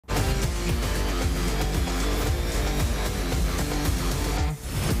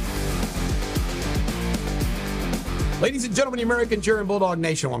Ladies and gentlemen, the American German Bulldog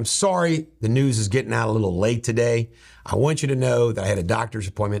Nation, I'm sorry the news is getting out a little late today. I want you to know that I had a doctor's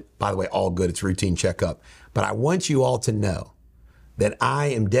appointment. By the way, all good. It's routine checkup. But I want you all to know that I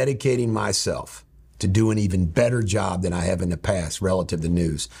am dedicating myself to do an even better job than I have in the past relative to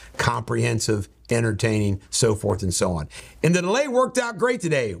news. Comprehensive, entertaining, so forth and so on. And the delay worked out great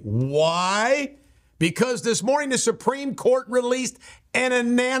today. Why? Because this morning the Supreme Court released an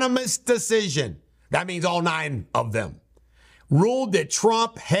unanimous decision. That means all 9 of them ruled that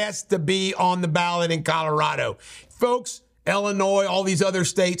Trump has to be on the ballot in Colorado. Folks, Illinois, all these other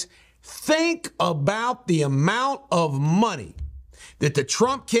states, think about the amount of money that the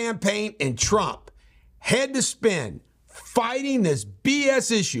Trump campaign and Trump had to spend fighting this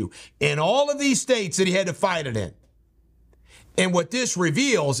BS issue in all of these states that he had to fight it in. And what this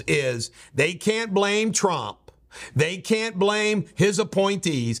reveals is they can't blame Trump. They can't blame his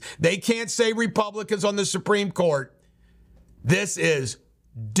appointees. They can't say Republicans on the Supreme Court. This is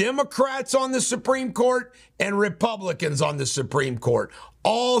Democrats on the Supreme Court and Republicans on the Supreme Court,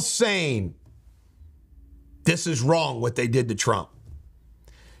 all saying this is wrong what they did to Trump.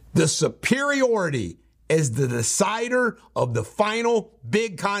 The superiority as the decider of the final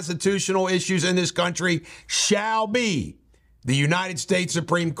big constitutional issues in this country shall be the United States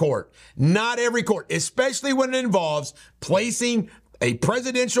Supreme Court. Not every court, especially when it involves placing a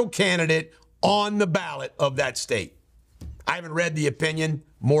presidential candidate on the ballot of that state. I haven't read the opinion.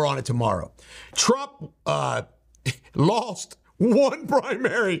 More on it tomorrow. Trump lost one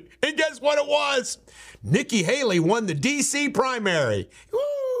primary. And guess what it was? Nikki Haley won the D.C. primary.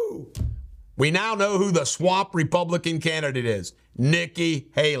 Woo! We now know who the swamp Republican candidate is. Nikki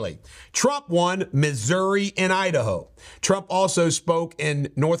Haley. Trump won Missouri and Idaho. Trump also spoke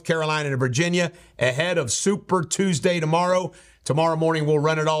in North Carolina and Virginia ahead of Super Tuesday tomorrow. Tomorrow morning, we'll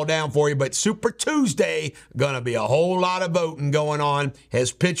run it all down for you. But Super Tuesday, going to be a whole lot of voting going on,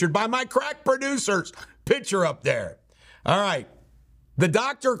 as pictured by my crack producers. Picture up there. All right. The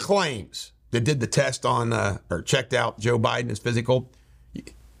doctor claims that did the test on or checked out Joe Biden, his physical.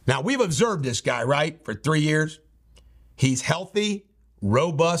 Now, we've observed this guy, right, for 3 years. He's healthy,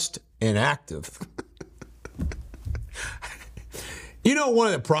 robust, and active. You know, one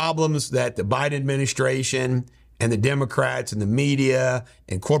of the problems that the Biden administration and the Democrats and the media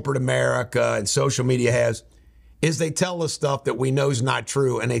and corporate America and social media has is they tell us stuff that we know is not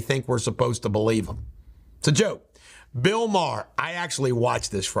true and they think we're supposed to believe them. It's a joke. Bill Maher, I actually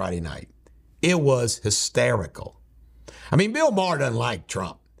watched this Friday night. It was hysterical. I mean, Bill Maher doesn't like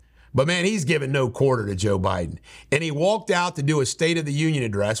Trump. But, man, he's given no quarter to Joe Biden. And he walked out to do a State of the Union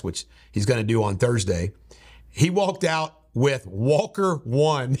address, which he's going to do on Thursday. He walked out with Walker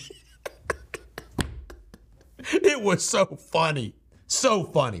 1. It was so funny. So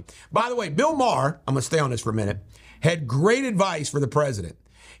funny. By the way, Bill Maher, I'm going to stay on this for a minute, had great advice for the president.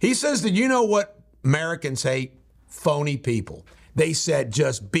 He says that you know what Americans hate? Phony people. They said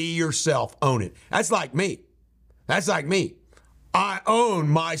just be yourself, own it. That's like me. That's like me. I own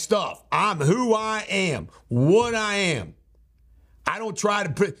my stuff. I'm who I am, what I am. I don't try to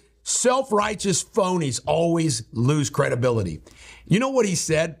put self-righteous phonies always lose credibility. You know what he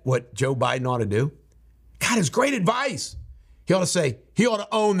said, what Joe Biden ought to do? God, it's great advice. He ought to say, he ought to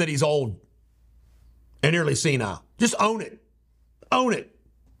own that he's old and nearly senile. Just own it. Own it.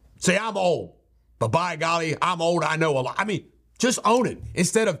 Say, I'm old, but by golly, I'm old. I know a lot. I mean, just own it.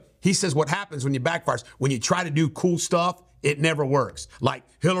 Instead of, he says, what happens when you backfires, when you try to do cool stuff, it never works. Like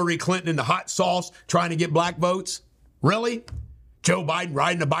Hillary Clinton in the hot sauce trying to get black votes. Really? Joe Biden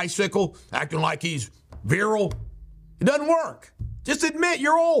riding a bicycle, acting like he's virile. It doesn't work. Just admit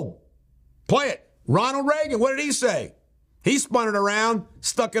you're old. Play it. Ronald Reagan, what did he say? He spun it around,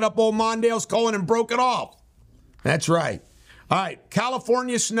 stuck it up old Mondale's colon and broke it off. That's right. All right,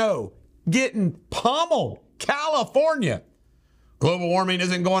 California snow getting pummeled. California. Global warming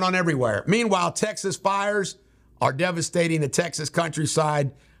isn't going on everywhere. Meanwhile, Texas fires are devastating the Texas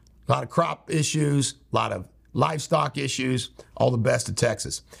countryside. A lot of crop issues, a lot of livestock issues. All the best to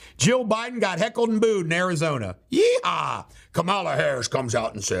Texas. Jill Biden got heckled and booed in Arizona. Yeehaw! Kamala Harris comes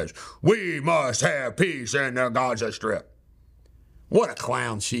out and says, we must have peace in the Gaza Strip. What a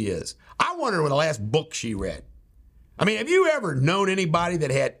clown she is. I wonder what the last book she read. I mean, have you ever known anybody that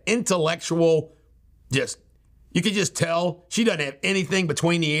had intellectual, you could just tell she doesn't have anything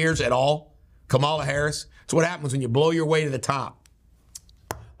between the ears at all? Kamala Harris. It's what happens when you blow your way to the top.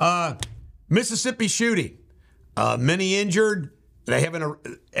 Mississippi shooting. Many injured. They haven't,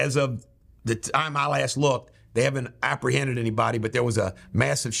 as of the time I last looked, they haven't apprehended anybody, but there was a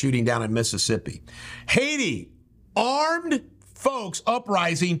massive shooting down in Mississippi. Haiti, armed folks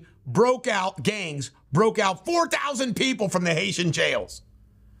uprising gangs broke out 4,000 people from the Haitian jails.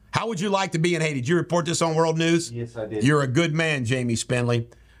 How would you like to be in Haiti? Did you report this on World News? Yes, I did. You're a good man, Jamie Spindley.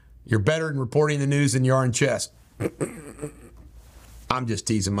 You're better in reporting the news than you are in chess. I'm just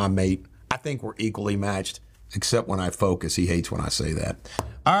teasing my mate. I think we're equally matched, except when I focus. He hates when I say that.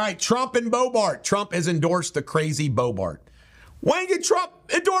 All right, Trump and Bobart. Trump has endorsed the crazy Bobart. When did Trump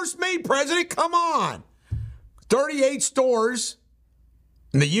endorse me, President? Come on. 38 stores.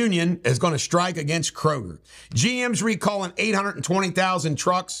 And the union is going to strike against Kroger. GM's recalling 820,000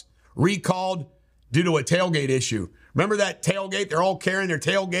 trucks recalled due to a tailgate issue. Remember that tailgate? They're all carrying their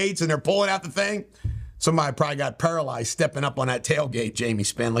tailgates and they're pulling out the thing. Somebody probably got paralyzed stepping up on that tailgate, Jamie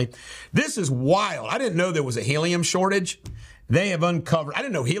Spindley. This is wild. I didn't know there was a helium shortage. They have uncovered. I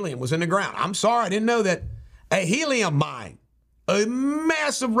didn't know helium was in the ground. I'm sorry. I didn't know that a helium mine, a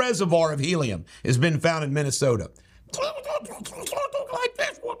massive reservoir of helium, has been found in Minnesota. Like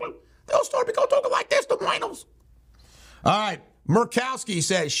this. They'll start to go talking like this, the Winos. All right. Murkowski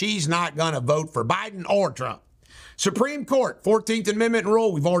says she's not going to vote for Biden or Trump. Supreme Court, 14th Amendment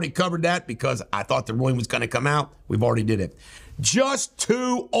rule. We've already covered that because I thought the ruling was going to come out. We've already did it. Just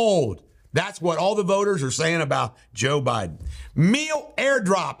too old. That's what all the voters are saying about Joe Biden. Meal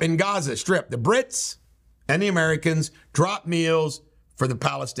airdrop in Gaza Strip. The Brits and the Americans drop meals for the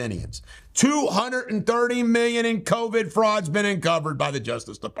Palestinians. $230 million in COVID fraud's been uncovered by the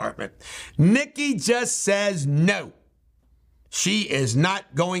Justice Department. Nikki just says no. She is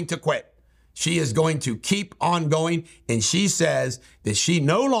not going to quit. She is going to keep on going, and she says that she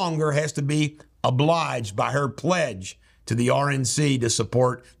no longer has to be obliged by her pledge to the RNC to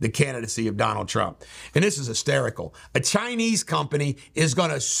support the candidacy of Donald Trump. And this is hysterical. A Chinese company is going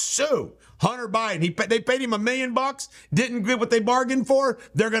to sue Hunter Biden. They paid him $1 million, didn't get what they bargained for.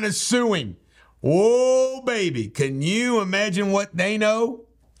 They're going to sue him. Oh, baby. Can you imagine what they know?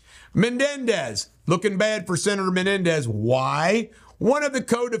 Menendez, looking bad for Senator Menendez. Why? One of the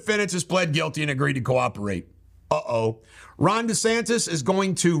co-defendants has pled guilty and agreed to cooperate. Uh-oh. Ron DeSantis is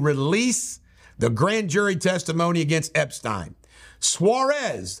going to release the grand jury testimony against Epstein.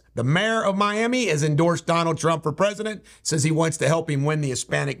 Suarez, the mayor of Miami, has endorsed Donald Trump for president, says he wants to help him win the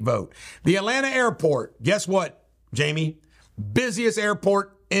Hispanic vote. The Atlanta airport, guess what, Jamie? Busiest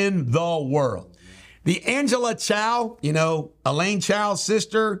airport in the world. The Angela Chow, Elaine Chow's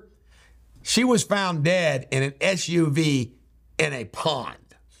sister, she was found dead in an SUV in a pond.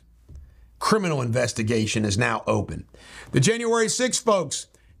 Criminal investigation is now open. The January 6th folks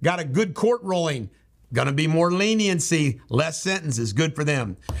got a good court ruling. Going to be more leniency, less sentences. Good for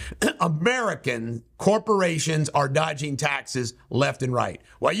them. American corporations are dodging taxes left and right.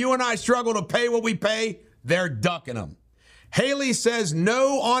 While you and I struggle to pay what we pay, they're ducking them. Haley says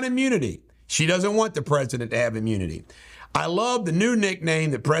no on immunity. She doesn't want the president to have immunity. I love the new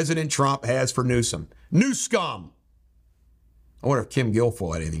nickname that President Trump has for Newsom. New scum. I wonder if Kim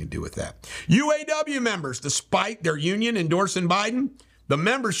Guilfoyle had anything to do with that. UAW members, despite their union endorsing Biden, the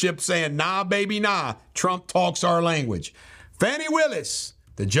membership saying, nah, baby, nah. Trump talks our language. Fannie Willis,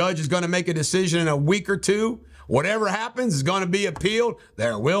 the judge is going to make a decision in a week or two. Whatever happens is going to be appealed.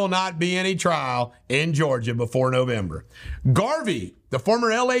 There will not be any trial in Georgia before November. Garvey, the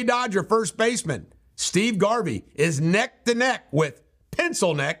former L.A. Dodger first baseman, Steve Garvey, is neck to neck with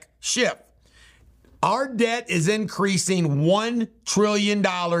pencil neck Schiff. Our debt is increasing $1 trillion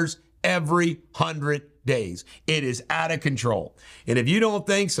every 100 days. It is out of control. And if you don't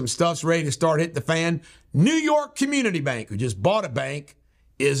think some stuff's ready to start hitting the fan, New York Community Bank, who just bought a bank,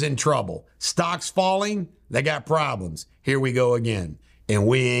 is in trouble. Stocks falling, they got problems. Here we go again. And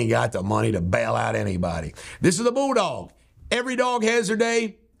we ain't got the money to bail out anybody. This is the Bulldog. Every dog has their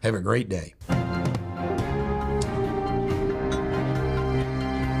day. Have a great day.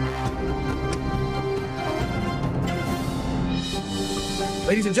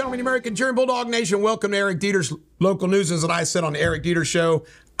 Ladies and gentlemen, American Cheering Bulldog Nation, welcome to Eric Deters Local News. As I said on the Eric Deters Show,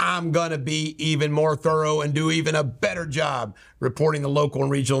 I'm going to be even more thorough and do even a better job reporting the local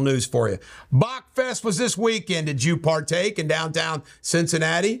and regional news for you. Bachfest was this weekend. Did you partake in downtown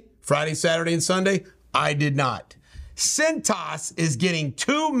Cincinnati, Friday, Saturday, and Sunday? I did not. Cintas is getting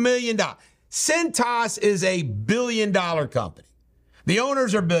 $2 million. Cintas is a billion-dollar company. The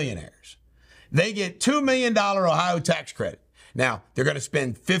owners are billionaires. They get $2 million Ohio tax credit. Now, they're going to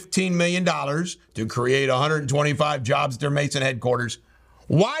spend $15 million to create 125 jobs at their Mason headquarters.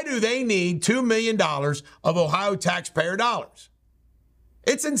 Why do they need $2 million of Ohio taxpayer dollars?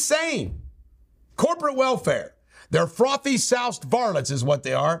 It's insane. Corporate welfare. They're frothy soused varlets is what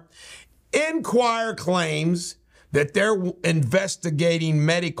they are. Inquirer claims that they're investigating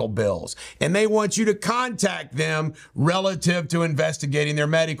medical bills, and they want you to contact them relative to investigating their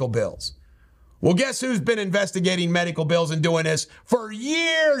medical bills. Well, guess who's been investigating medical bills and doing this for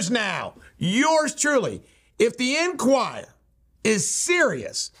years now? Yours truly. If the Enquirer is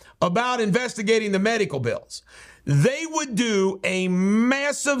serious about investigating the medical bills, they would do a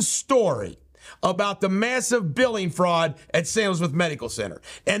massive story about the massive billing fraud at Samsmith Medical Center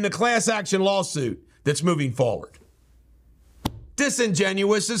and the class action lawsuit that's moving forward.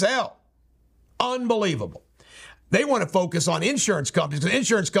 Disingenuous as hell. Unbelievable. They want to focus on insurance companies because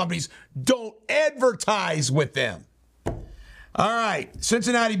insurance companies don't advertise with them. All right,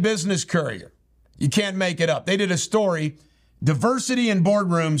 Cincinnati Business Courier. You can't make it up. They did a story, Diversity in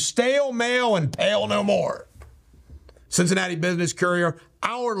Boardrooms, Stale Mail and Pale No More. Cincinnati Business Courier,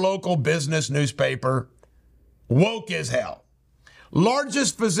 our local business newspaper, woke as hell.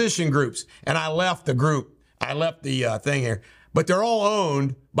 Largest physician groups, and I left the group, I left the thing here, but they're all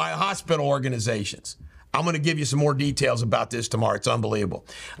owned by hospital organizations. I'm going to give you some more details about this tomorrow. It's unbelievable.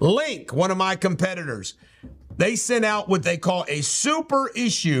 Link, one of my competitors, they sent out what they call a super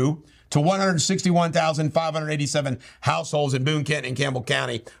issue to 161,587 households in Boone, Kenton, and Campbell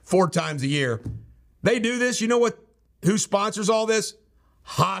County 4 times a year. They do this. You know what? Who sponsors all this?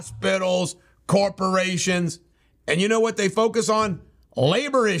 Hospitals, corporations. And you know what they focus on?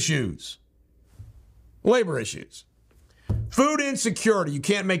 Labor issues. Labor issues. Food insecurity. You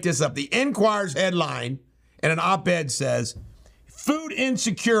can't make this up. The Enquirer's headline and an op-ed says, food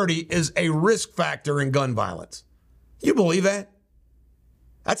insecurity is a risk factor in gun violence. You believe that?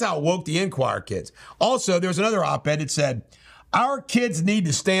 That's how woke the Enquirer kids. Also, there's another op-ed that said, our kids need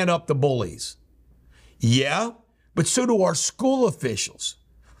to stand up to bullies. Yeah, but so do our school officials.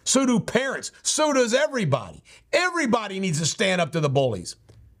 So do parents. So does everybody. Everybody needs to stand up to the bullies.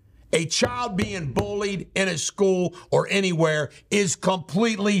 A child being bullied in a school or anywhere is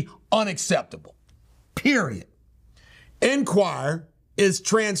completely unacceptable. Period. Enquirer is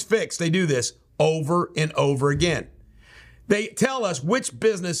transfixed. They do this over and over again. They tell us which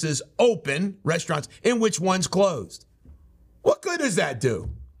businesses open, restaurants, and which ones closed. What good does that do?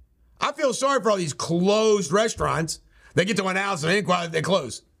 I feel sorry for all these closed restaurants. They get to announce an Enquirer that they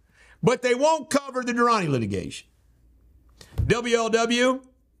close. But they won't cover the Durrani litigation. WLW,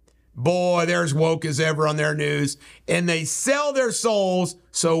 boy, they're as woke as ever on their news. And they sell their souls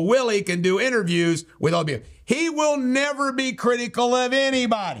so Willie can do interviews with all people. He will never be critical of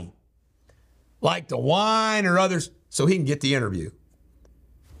anybody, like DeWine or others, so he can get the interview.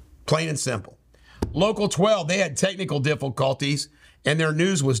 Plain and simple. Local 12, they had technical difficulties, and their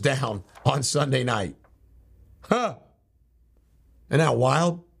news was down on Sunday night. Huh. Isn't that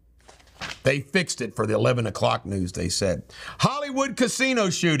wild? They fixed it for the 11 o'clock news, they said. Hollywood casino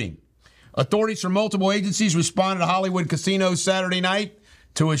shooting. Authorities from multiple agencies responded to Hollywood Casino Saturday night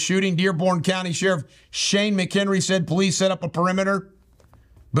to a shooting. Dearborn County Sheriff Shane McHenry said police set up a perimeter.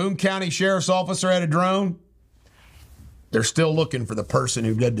 Boone County Sheriff's Officer had a drone. They're still looking for the person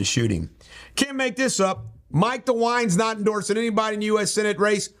who did the shooting. Can't make this up. Mike DeWine's not endorsing anybody in the U.S. Senate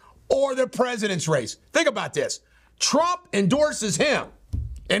race or the president's race. Think about this. Trump endorses him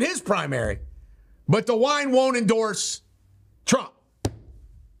in his primary, but DeWine won't endorse Trump.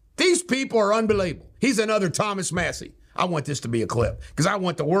 These people are unbelievable. He's another Thomas Massey. I want this to be a clip because I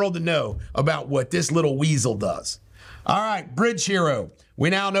want the world to know about what this little weasel does. All right, Bridge Hero. We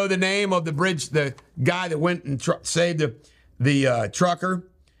now know the name of the bridge, the guy that went and saved the trucker.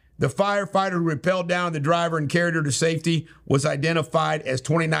 The firefighter who rappelled down the driver and carried her to safety was identified as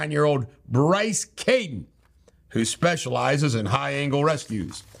 29-year-old Bryce Caden, who specializes in high-angle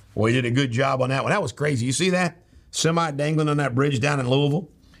rescues. Well, he did a good job on that one. That was crazy. You see that? Semi dangling on that bridge down in Louisville.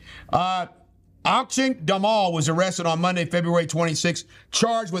 Akshay Damal was arrested on Monday, February 26,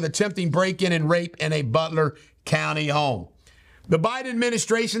 charged with attempting break-in and rape in a Butler County home. The Biden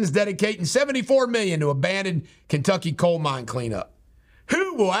administration is dedicating $74 million to abandoned Kentucky coal mine cleanup.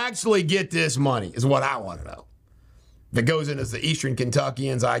 Who will actually get this money is what I want to know. If it goes into the Eastern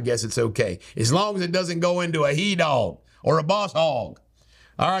Kentuckians, I guess it's okay. As long as it doesn't go into a he-dog or a boss hog.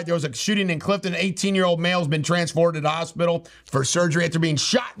 All right, there was a shooting in Clifton. An 18-year-old male has been transported to the hospital for surgery after being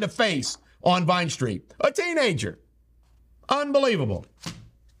shot in the face on Vine Street. A teenager. Unbelievable.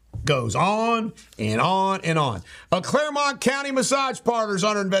 Goes on and on and on. A Claremont County massage parlor is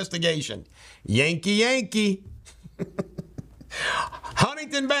under investigation. Yankee, Yankee.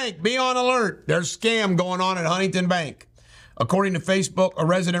 Huntington Bank, be on alert. There's a scam going on at Huntington Bank. According to Facebook, a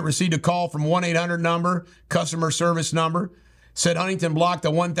resident received a call from 1-800 number, customer service number, said Huntington blocked a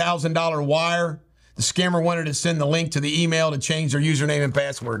 $1,000 wire. The scammer wanted to send the link to the email to change their username and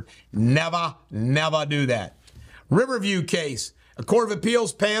password. Never, never do that. Riverview case. A Court of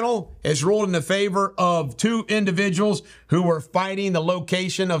Appeals panel has ruled in the favor of two individuals who were fighting the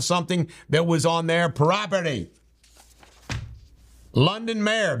location of something that was on their property. London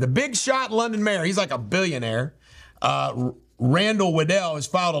mayor, the big shot London mayor, he's like a billionaire. Randall Waddell has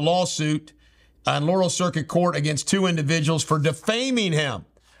filed a lawsuit on Laurel Circuit Court against two individuals for defaming him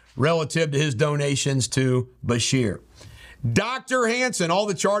relative to his donations to Bashir. Dr. Hansen, all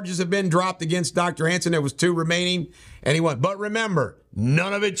the charges have been dropped against Dr. Hansen. There was two remaining, and he went. But remember,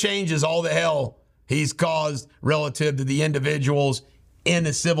 none of it changes all the hell he's caused relative to the individuals in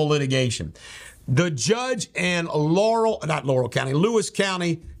the civil litigation. The judge in Lewis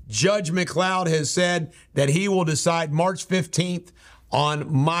County, Judge McLeod has said that he will decide March 15th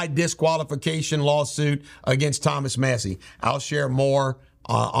on my disqualification lawsuit against Thomas Massey. I'll share more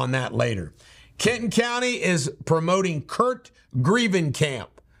on that later. Kenton County is promoting Kurt Grievenkamp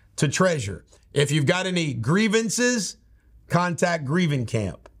to treasurer. If you've got any grievances, contact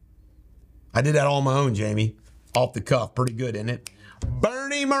Grievenkamp. I did that all on my own, Jamie. Off the cuff. Pretty good, isn't it?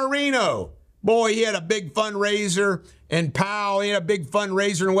 Bernie Marino. Boy, he had a big fundraiser in Powell. He had a big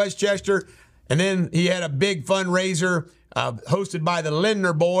fundraiser in Westchester. And then he had a big fundraiser hosted by the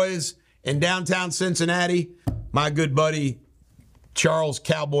Lindner boys in downtown Cincinnati. My good buddy Charles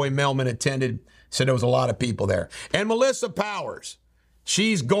Cowboy Melman attended. Said there was a lot of people there. And Melissa Powers,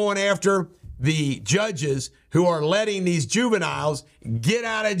 she's going after the judges who are letting these juveniles get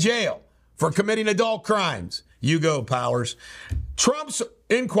out of jail for committing adult crimes. You go, Powers. Trump's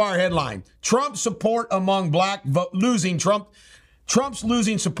Inquirer headline: Trump's support among Trump's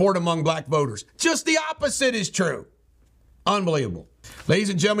losing support among black voters. Just the opposite is true. Unbelievable. Ladies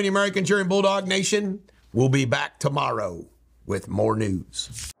and gentlemen, the American cheering Bulldog Nation, we'll be back tomorrow with more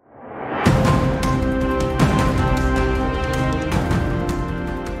news.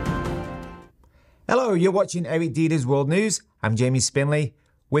 Hello, you're watching Eric Deters World News. I'm Jamie Spindley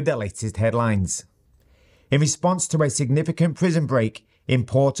with the latest headlines. In response to a significant prison break in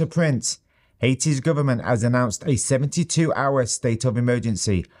Port-au-Prince, Haiti's government has announced a 72-hour state of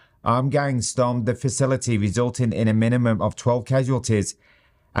emergency. Armed gangs stormed the facility, resulting in a minimum of 12 casualties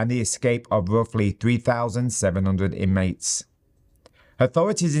and the escape of roughly 3,700 inmates.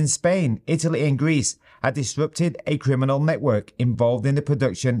 Authorities in Spain, Italy and Greece had disrupted a criminal network involved in the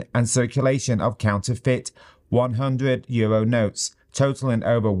production and circulation of counterfeit €100 notes, totaling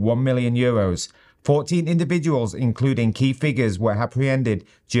over €1 million. 14 individuals, including key figures, were apprehended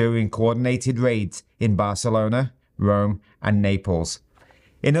during coordinated raids in Barcelona, Rome and Naples.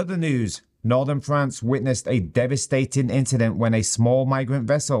 In other news, northern France witnessed a devastating incident when a small migrant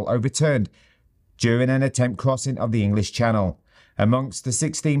vessel overturned during an attempt crossing of the English Channel. Amongst the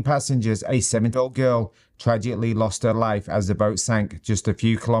 16 passengers, a 7-year-old girl tragically lost her life as the boat sank just a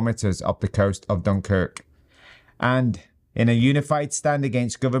few kilometers off the coast of Dunkirk. And in a unified stand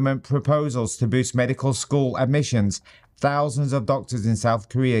against government proposals to boost medical school admissions, thousands of doctors in South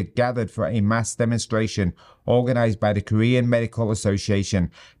Korea gathered for a mass demonstration organized by the Korean Medical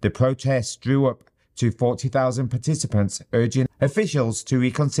Association. The protests drew up to 40,000 participants, urging officials to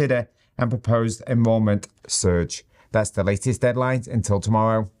reconsider and proposed enrollment surge. That's the latest headlines. Until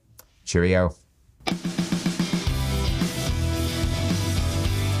tomorrow, cheerio.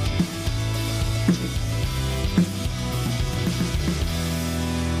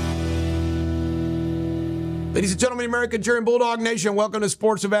 Ladies and gentlemen, American cheering Bulldog Nation, welcome to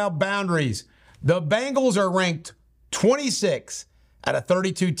Sports Without Boundaries. The Bengals are ranked 26 out of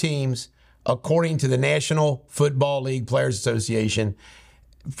 32 teams, according to the National Football League Players Association.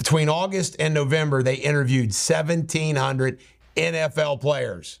 Between August and November, they interviewed 1,700 NFL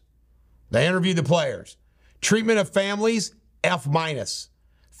players. They interviewed the players. Treatment of families, F-.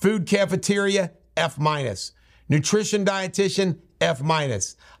 Food cafeteria, F-. Nutrition dietitian, F-.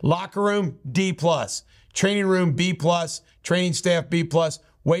 Locker room, D+. Training room, B+. Training staff, B+.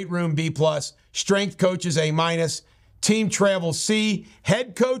 Weight room, B+. Strength coaches, A-. Team travel, C.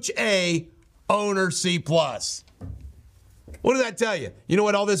 Head coach, A. Owner, C+. What does that tell you? You know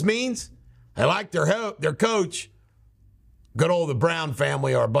what all this means? They like their coach. Good old the Brown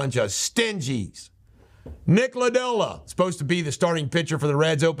family are a bunch of stingies. Nick Ladola, supposed to be the starting pitcher for the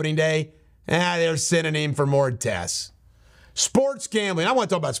Reds opening day. They're sending him for more tests. Sports gambling. I want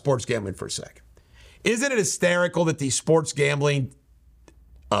to talk about sports gambling for a second. Isn't it hysterical that these sports gambling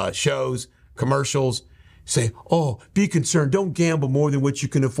shows, commercials, say, oh, be concerned. Don't gamble more than what you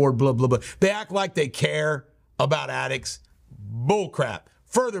can afford, blah, blah, blah. They act like they care about addicts. Bullcrap.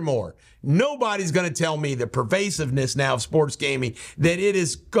 Furthermore, nobody's going to tell me the pervasiveness now of sports gaming that it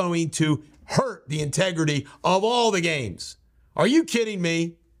is going to hurt the integrity of all the games. Are you kidding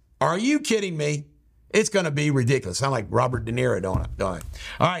me? Are you kidding me? It's going to be ridiculous. Sound like Robert De Niro, don't I?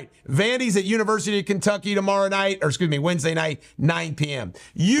 All right. Vandy's at University of Kentucky Wednesday night, 9 p.m.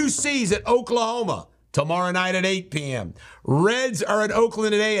 UC's at Oklahoma tomorrow night at 8 p.m. Reds are at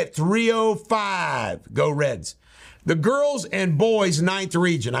Oakland today at 3:05. Go Reds. The girls and boys 9th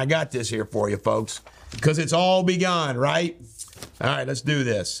region. I got this here for you, folks, because it's all begun, right? All right, let's do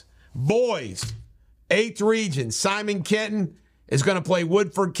this. Boys, 8th region. Simon Kenton is going to play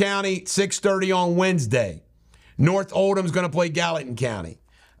Woodford County, 6:30 on Wednesday. North Oldham's going to play Gallatin County.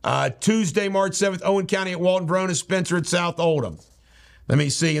 Tuesday, March 7th, Owen County at Walton Verona, Spencer at South Oldham. Let me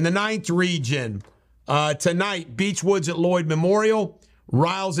see. In the 9th region, tonight, Beechwoods at Lloyd Memorial,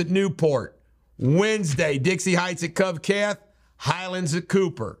 Riles at Newport. Wednesday, Dixie Heights at Covcath, Highlands at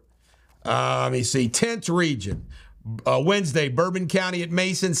Cooper. Let me see. 10th region, Wednesday, Bourbon County at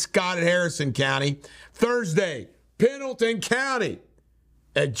Mason, Scott at Harrison County. Thursday, Pendleton County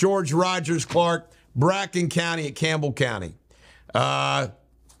at George Rogers Clark, Bracken County at Campbell County.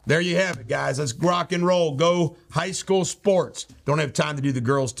 There you have it, guys. Let's rock and roll. Go high school sports. Don't have time to do the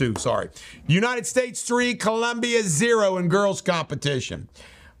girls, too. Sorry. United States 3, Columbia 0 in girls competition.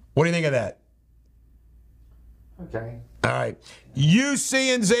 What do you think of that? Okay. All right. UC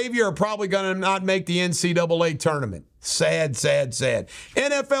and Xavier are probably going to not make the NCAA tournament. Sad, sad, sad.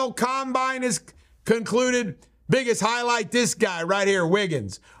 NFL Combine is concluded. Biggest highlight, this guy right here,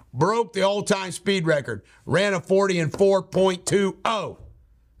 Wiggins, broke the all-time speed record, ran a 40 in 4.20.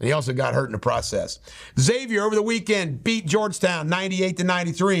 And he also got hurt in the process. Xavier over the weekend beat Georgetown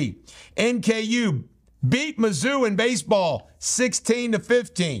 98-93. NKU beat Mizzou in baseball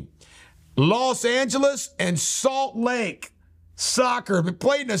 16-15. Los Angeles and Salt Lake soccer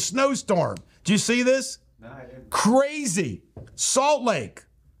played in a snowstorm. Did you see this? No, I didn't. Crazy. Salt Lake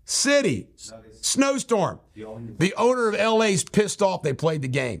City. Snowstorm. The owner of LA's pissed off they played the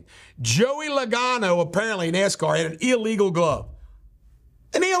game. Joey Logano, apparently in NASCAR, had an illegal glove.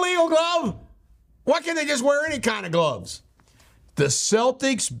 An illegal glove? Why can't they just wear any kind of gloves? The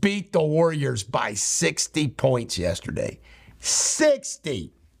Celtics beat the Warriors by 60 points yesterday.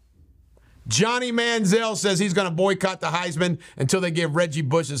 60. Johnny Manziel says he's going to boycott the Heisman until they give Reggie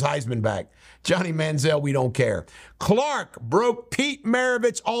Bush's Heisman back. Johnny Manziel, we don't care. Clark broke Pete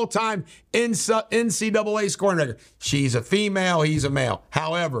Maravich's all-time NCAA scoring record. She's a female, he's a male.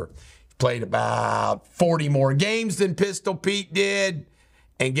 However, he played about 40 more games than Pistol Pete did.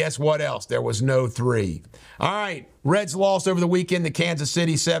 And guess what else? There was no 3. All right, Reds lost over the weekend to Kansas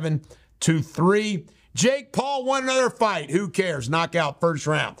City 7-3. Jake Paul won another fight. Who cares? Knockout first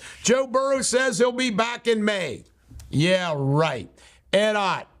round. Joe Burrow says he'll be back in May. Yeah, right. Ed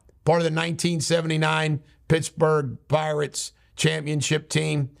Ott, part of the 1979 Pittsburgh Pirates championship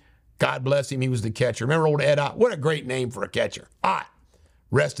team. God bless him. He was the catcher. Remember old Ed Ott? What a great name for a catcher. Ott.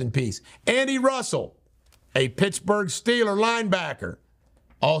 Rest in peace. Andy Russell, a Pittsburgh Steeler linebacker.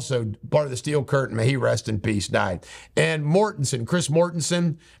 Also part of the Steel Curtain, may he rest in peace, died. And Chris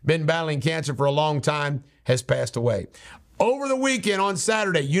Mortensen, been battling cancer for a long time, has passed away. Over the weekend on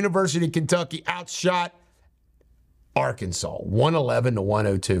Saturday, University of Kentucky outshot Arkansas,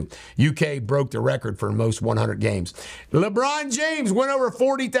 111-102. UK broke the record for most 100 games. LeBron James went over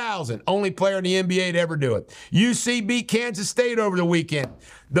 40,000, only player in the NBA to ever do it. UC beat Kansas State over the weekend.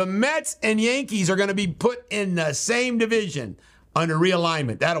 The Mets and Yankees are going to be put in the same division under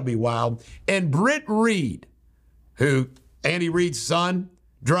realignment. That'll be wild. And Britt Reed, who, Andy Reid's son,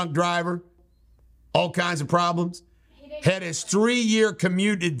 drunk driver, all kinds of problems, had his 3-year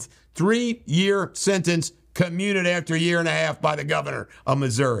sentence commuted after a year and a half by the governor of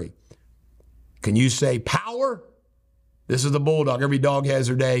Missouri. Can you say power? This is the Bulldog. Every dog has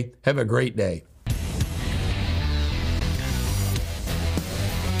their day. Have a great day.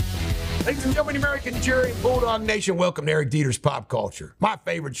 Ladies and gentlemen, American jury, Bulldog Nation, welcome to Eric Deters Pop Culture. My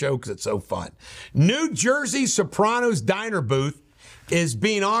favorite show because it's so fun. New Jersey Sopranos Diner booth is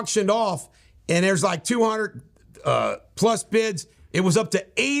being auctioned off, and there's like 200 plus bids. It was up to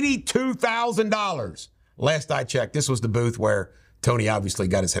 $82,000. Last I checked, this was the booth where Tony obviously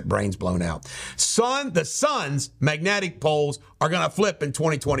got his brains blown out. The Sun's magnetic poles are going to flip in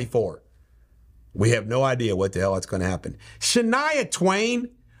 2024. We have no idea what the hell that's going to happen. Shania Twain,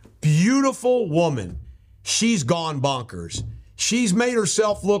 beautiful woman. She's gone bonkers. She's made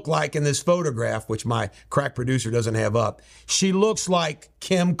herself look like, in this photograph, which my crack producer doesn't have up, she looks like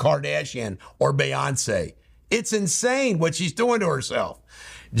Kim Kardashian or Beyonce. It's insane what she's doing to herself.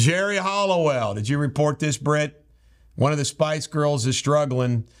 Jerry Hollowell, did you report this, Britt? One of the Spice Girls is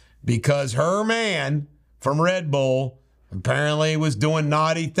struggling because her man from Red Bull apparently was doing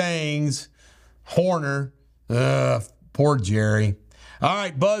naughty things. Horner, poor Jerry. All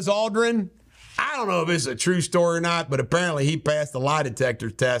right, Buzz Aldrin, I don't know if it's a true story or not, but apparently he passed the lie detector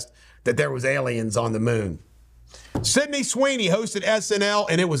test that there was aliens on the moon. Sydney Sweeney hosted SNL,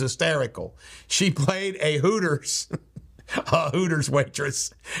 and it was hysterical. She played a Hooters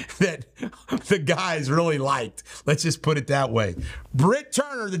waitress that the guys really liked. Let's just put it that way. Britt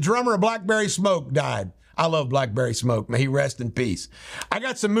Turner, the drummer of Blackberry Smoke, died. I love Blackberry Smoke. May he rest in peace. I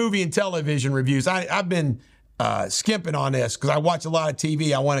got some movie and television reviews. I've been skimping on this because I watch a lot of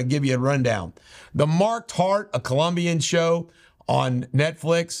TV. I want to give you a rundown. The Marked Heart, a Colombian show on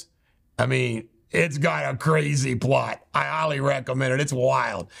Netflix. I mean, it's got a crazy plot. I highly recommend it. It's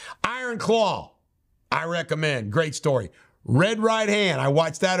wild. Iron Claw, I recommend. Great story. Red Right Hand, I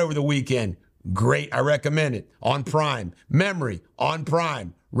watched that over the weekend. Great. I recommend it. On Prime. Memory, on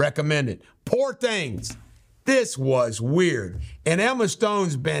Prime. Recommend it. Poor Things. This was weird. And Emma Stone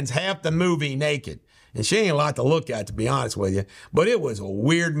spends half the movie naked. And she ain't a lot to look at, to be honest with you. But it was a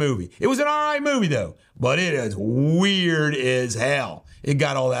weird movie. It was an all right movie, though. But it is weird as hell. It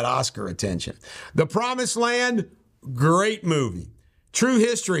got all that Oscar attention. The Promised Land, great movie. True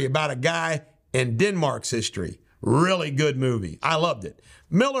history about a guy in Denmark's history. Really good movie. I loved it.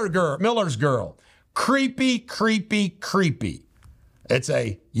 Miller's Girl. Creepy, creepy, creepy. It's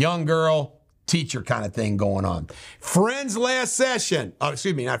a young girl, teacher kind of thing going on. Friends Last Session. Oh,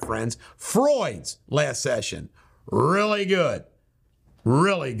 excuse me, not Friends. Freud's Last Session. Really good.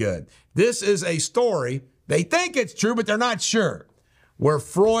 Really good. This is a story. They think it's true, but they're not sure. Where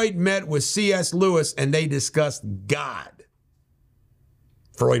Freud met with C.S. Lewis and they discussed God.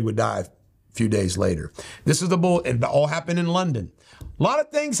 Freud would die a few days later. This is it all happened in London. A lot of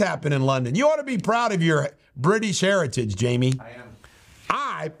things happen in London. You ought to be proud of your British heritage, Jamie. I am.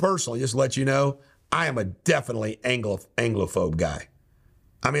 I personally, just to let you know, I am a definitely Anglophobe guy.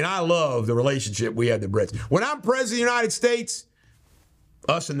 I mean, I love the relationship we have with the Brits. When I'm president of the United States,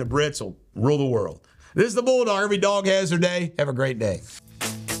 us and the Brits will rule the world. This is the Bulldog. Every dog has their day. Have a great day.